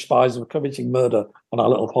Polish spies of committing murder on our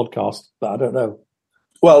little podcast, but I don't know.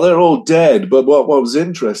 Well, they're all dead, but what was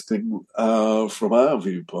interesting from our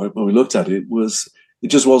viewpoint when we looked at it was it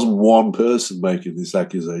just wasn't one person making this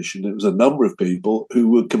accusation. It was a number of people who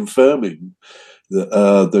were confirming that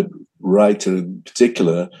the writer in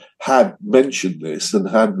particular had mentioned this and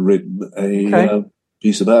had written a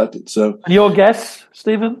piece about it. So, and your guess,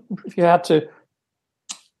 Stephen, if you had to?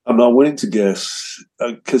 I'm not willing to guess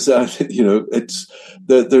because it's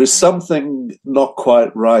there is something not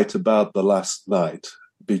quite right about the last night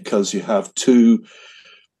because you have 2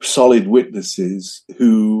 solid witnesses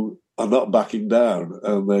who are not backing down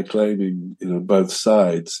and they're claiming both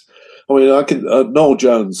sides. I mean, Noel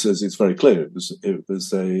Jones says it's very clear it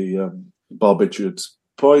was a barbiturate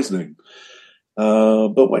poisoning.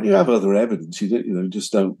 But when you have other evidence, you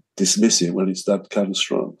just don't dismiss it when it's that kind of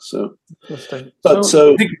strong. So, I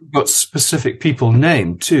think we've got specific people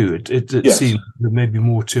named too. It yes. Seems there may be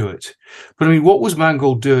more to it. But I mean, what was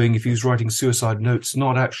Mangold doing if he was writing suicide notes,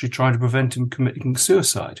 not actually trying to prevent him committing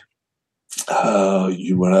suicide?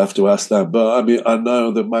 You would have to ask that. But I mean, I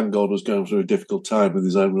know that Mangold was going through a difficult time with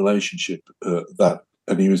his own relationship,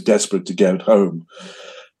 and he was desperate to get home.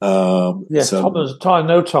 Yes, I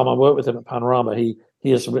know Tom. I worked with him at Panorama. He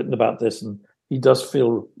has written about this, and he does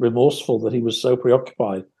feel remorseful that he was so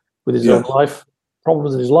preoccupied with his own life,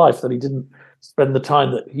 problems in his life, that he didn't spend the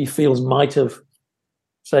time that he feels might have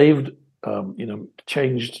saved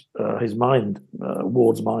changed his mind,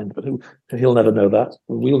 Ward's mind. But he'll never know that.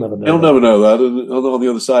 We'll never know. He'll that. never know that. And on the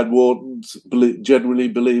other side, Ward generally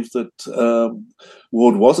believed that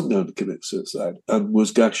Ward wasn't going to commit suicide and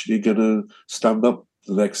was actually going to stand up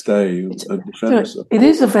the next day and defend himself. It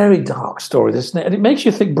is a very dark story, isn't it? And it makes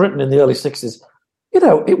you think Britain in the early 60s,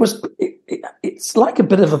 it's like a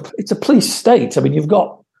bit of it's a police state. I mean, you've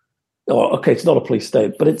got, it's not a police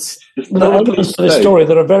state, but there are elements to this story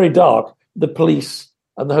that are very dark. The police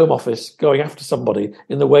and the Home Office going after somebody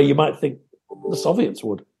in the way you might think the Soviets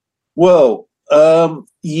would. Well,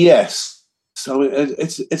 yes. I mean,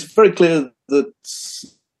 it's very clear that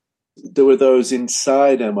there were those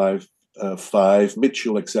inside MI5,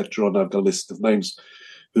 Mitchell, etc., and I've got a list of names,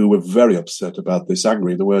 who were very upset about this,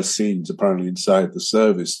 angry. There were scenes apparently inside the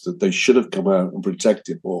service that they should have come out and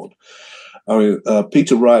protected Ward. I mean,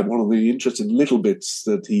 Peter Wright, one of the interesting little bits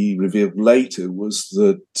that he revealed later was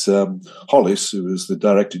that Hollis, who was the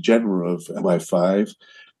Director General of MI5,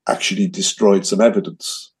 actually destroyed some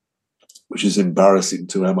evidence, which is embarrassing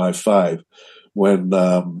to MI5. When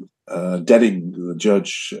Denning, the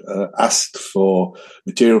judge, asked for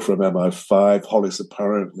material from MI5, Hollis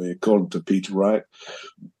apparently, according to Peter Wright,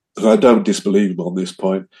 and I don't disbelieve him on this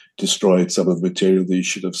point, destroyed some of the material that he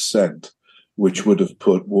should have sent, which would have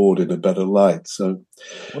put Ward in a better light. So,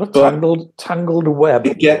 what a tangled web.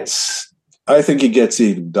 I think it gets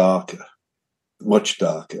even darker, much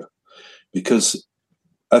darker, because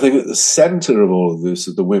I think at the centre of all of this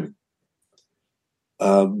are the women.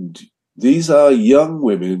 And these are young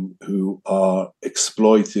women who are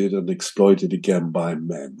exploited and exploited again by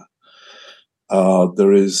men.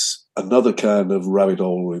 There is another kind of rabbit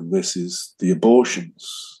hole in this is the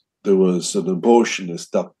abortions. There was an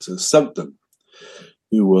abortionist, Dr. Sugden,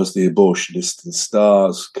 who was the abortionist in the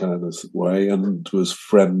stars kind of way and was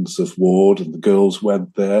friends of Ward, and the girls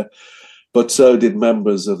went there. But so did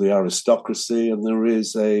members of the aristocracy, and there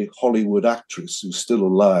is a Hollywood actress who's still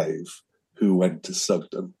alive who went to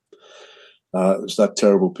Sugden. It was that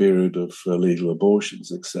terrible period of illegal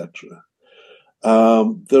abortions, etc.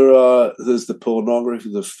 There's the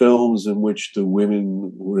pornography, the films in which the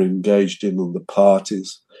women were engaged in on the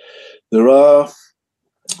parties. There are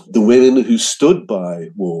the women who stood by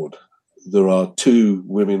Ward. There are two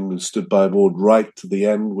women who stood by Ward right to the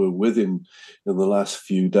end, were with him in the last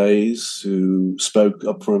few days, who spoke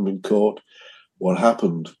up for him in court. What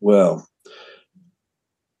happened? Well,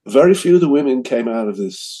 very few of the women came out of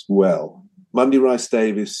this well. Mandy Rice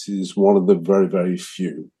Davis is one of the very, very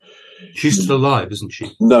few. She's still alive, isn't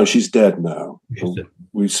she? No, she's dead now. She's dead.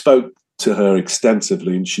 We spoke to her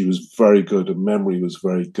extensively, and she was very good. Her memory was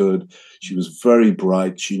very good. She was very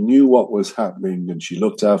bright. She knew what was happening, and she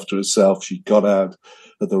looked after herself. She got out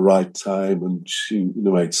at the right time, and she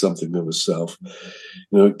made something of herself.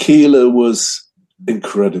 Keeler was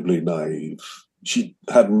incredibly naive. She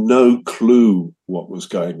had no clue what was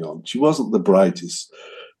going on. She wasn't the brightest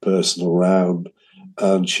person around,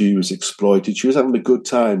 and she was exploited. She was having a good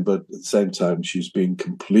time, but at the same time, she was being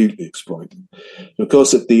completely exploited. And of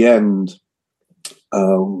course, at the end,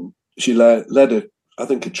 she led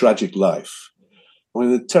a tragic life. I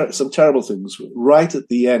mean, some terrible things. Right at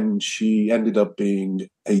the end, she ended up being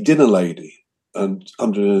a dinner lady and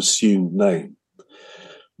under an assumed name.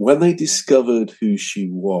 When they discovered who she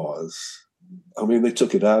was, I mean, they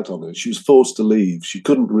took it out on her. She was forced to leave. She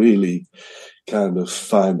couldn't really kind of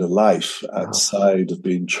find a life outside of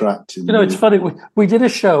being trapped in. It's funny. We did a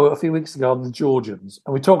show a few weeks ago on the Georgians,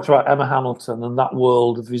 and we talked about Emma Hamilton and that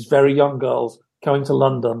world of these very young girls coming to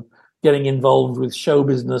London, getting involved with show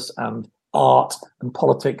business and art and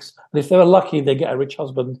politics. And if they were lucky, they get a rich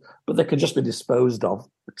husband, but they could just be disposed of,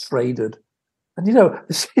 traded. And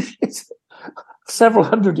it's several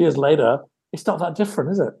hundred years later, it's not that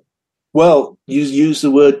different, is it? Well, you use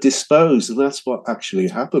the word dispose, and that's what actually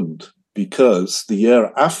happened, because the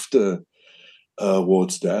year after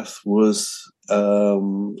Ward's death was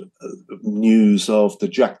news of the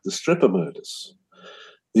Jack the Stripper murders.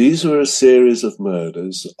 These were a series of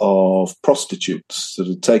murders of prostitutes that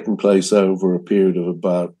had taken place over a period of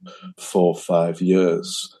about 4 or 5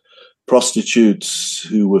 years. Prostitutes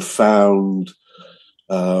who were found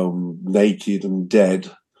naked and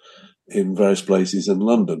dead in various places in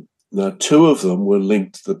London. Now, 2 of them were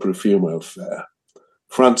linked to the Profumo affair.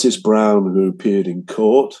 Frances Brown, who appeared in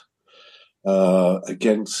court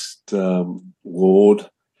against Ward,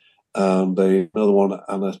 and another one,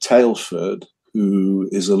 Anna Tailford, who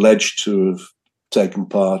is alleged to have taken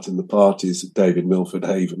part in the parties at David Milford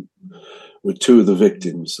Haven, were 2 of the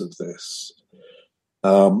victims of this.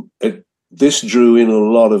 this drew in a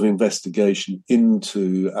lot of investigation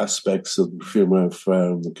into aspects of the Profumo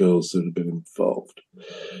affair and the girls that had been involved.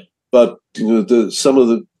 But some of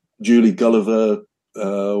the Julie Gulliver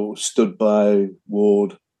stood by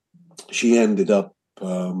Ward. She ended up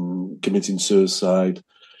committing suicide.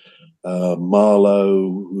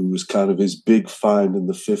 Marlowe, who was kind of his big find in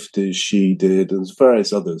the 50s, she did, and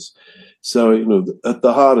various others. So, at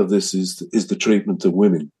the heart of this is the treatment of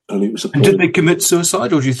women. And it was And did they commit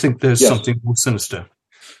suicide, or do you think there's something more sinister?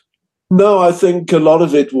 No, I think a lot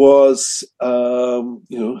of it was,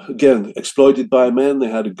 again, exploited by men. They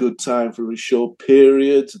had a good time for a short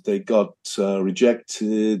period. They got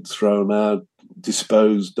rejected, thrown out,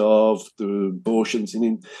 disposed of, the abortions. I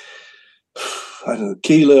mean, I don't know,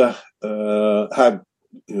 Keeler had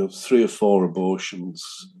 3 or 4 abortions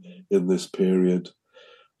in this period,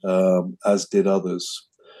 as did others.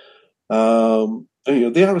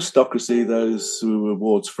 The aristocracy, those who were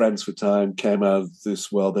Ward's friends for time, came out of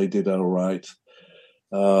this well. They did all right.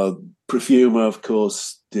 Profumo, of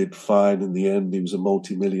course, did fine in the end. He was a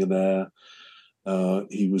multimillionaire.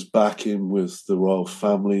 He was back in with the royal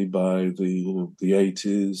family by the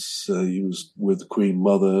 80s. He was with the Queen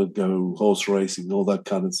Mother, go horse racing, all that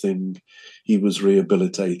kind of thing. He was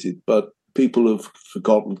rehabilitated, but people have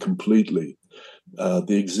forgotten completely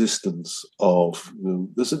the existence of.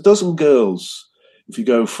 There's a dozen girls. If you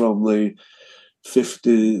go from the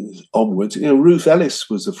 50s onwards, Ruth Ellis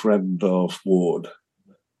was a friend of Ward.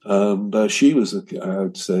 And she was, I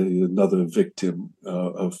would say, another victim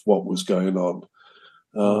of what was going on.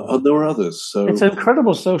 And there were others. So it's an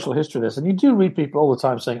incredible social history, this. And you do read people all the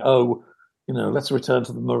time saying, let's return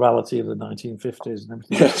to the morality of the 1950s and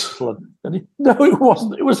everything. Yes. And no, it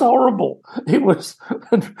wasn't. It was horrible. It was,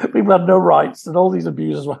 people had no rights, and all these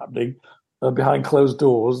abuses were happening behind closed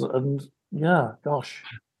doors. And yeah, gosh.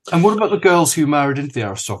 And what about the girls who married into the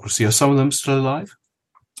aristocracy? Are some of them still alive?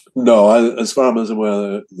 No, as far as I'm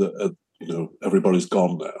aware, everybody's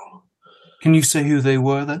gone now. Can you say who they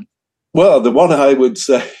were then? Well, the one I would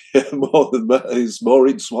say more than that is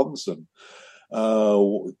Maureen Swanson.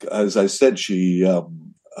 As I said, she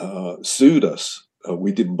sued us.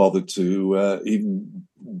 We didn't bother to even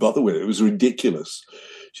bother with it. It was ridiculous.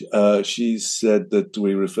 She said that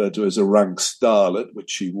we referred to her as a rank starlet, which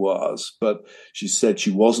she was, but she said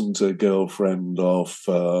she wasn't a girlfriend of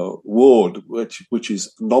Ward, which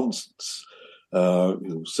is nonsense.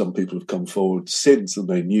 Some people have come forward since, and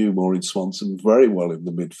they knew Maureen Swanson very well in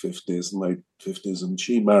the mid-50s and late 50s, and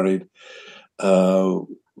she married the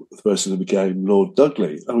person who became Lord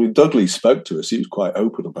Dudley. I mean, Dudley spoke to us. He was quite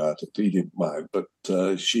open about it. He didn't mind, but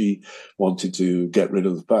she wanted to get rid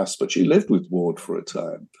of the past. But she lived with Ward for a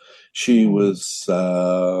time. She was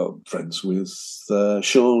friends with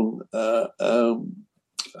Sean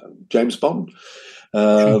James Bond.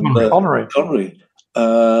 Connery.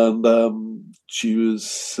 And she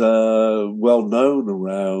was well known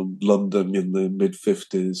around London in the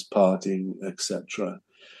mid-50s, partying, etc.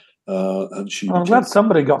 And I'm glad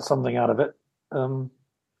somebody got something out of it.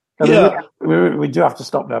 We do have to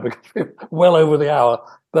stop now because we're well over the hour.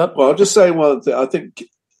 But I'll just say one thing. I think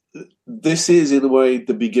this is, in a way,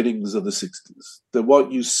 the beginnings of the 60s. That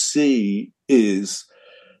what you see is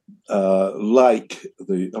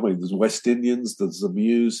there's West Indians, there's the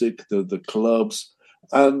music, the clubs,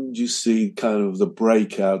 and you see kind of the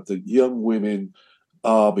breakout that young women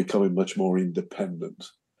are becoming much more independent.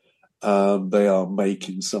 And they are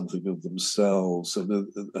making something of themselves, and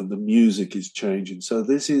the music is changing. So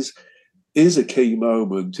this is a key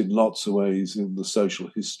moment in lots of ways in the social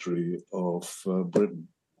history of Britain.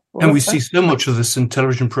 And we see so much of this in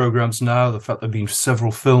television programs now. The fact there have been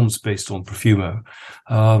several films based on Profumo,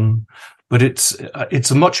 but it's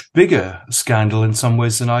a much bigger scandal in some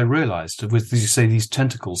ways than I realised. With, as you say, these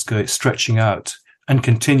tentacles stretching out and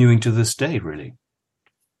continuing to this day, really.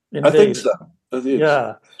 Indeed. I think so.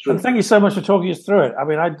 Yeah, and thank you so much for talking us through it. I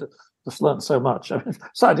mean, I just learned so much. I mean,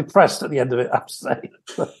 slightly depressed at the end of it, I have to say.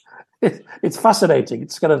 It's fascinating.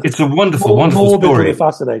 It's a wonderful story.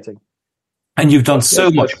 Fascinating. And you've done so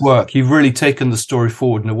much work. You've really taken the story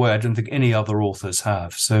forward in a way I don't think any other authors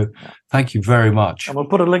have. So thank you very much. And we'll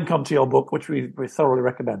put a link onto your book, which we thoroughly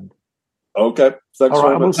recommend. Okay. Thanks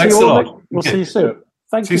very much. Thanks a lot. We'll see you soon.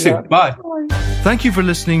 Thank you. See you soon. Bye. Thank you for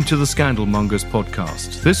listening to the Scandalmongers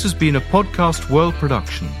podcast. This has been a Podcast World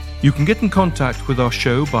production. You can get in contact with our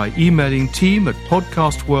show by emailing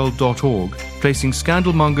team@podcastworld.org, placing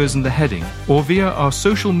Scandalmongers in the heading, or via our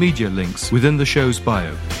social media links within the show's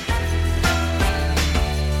bio.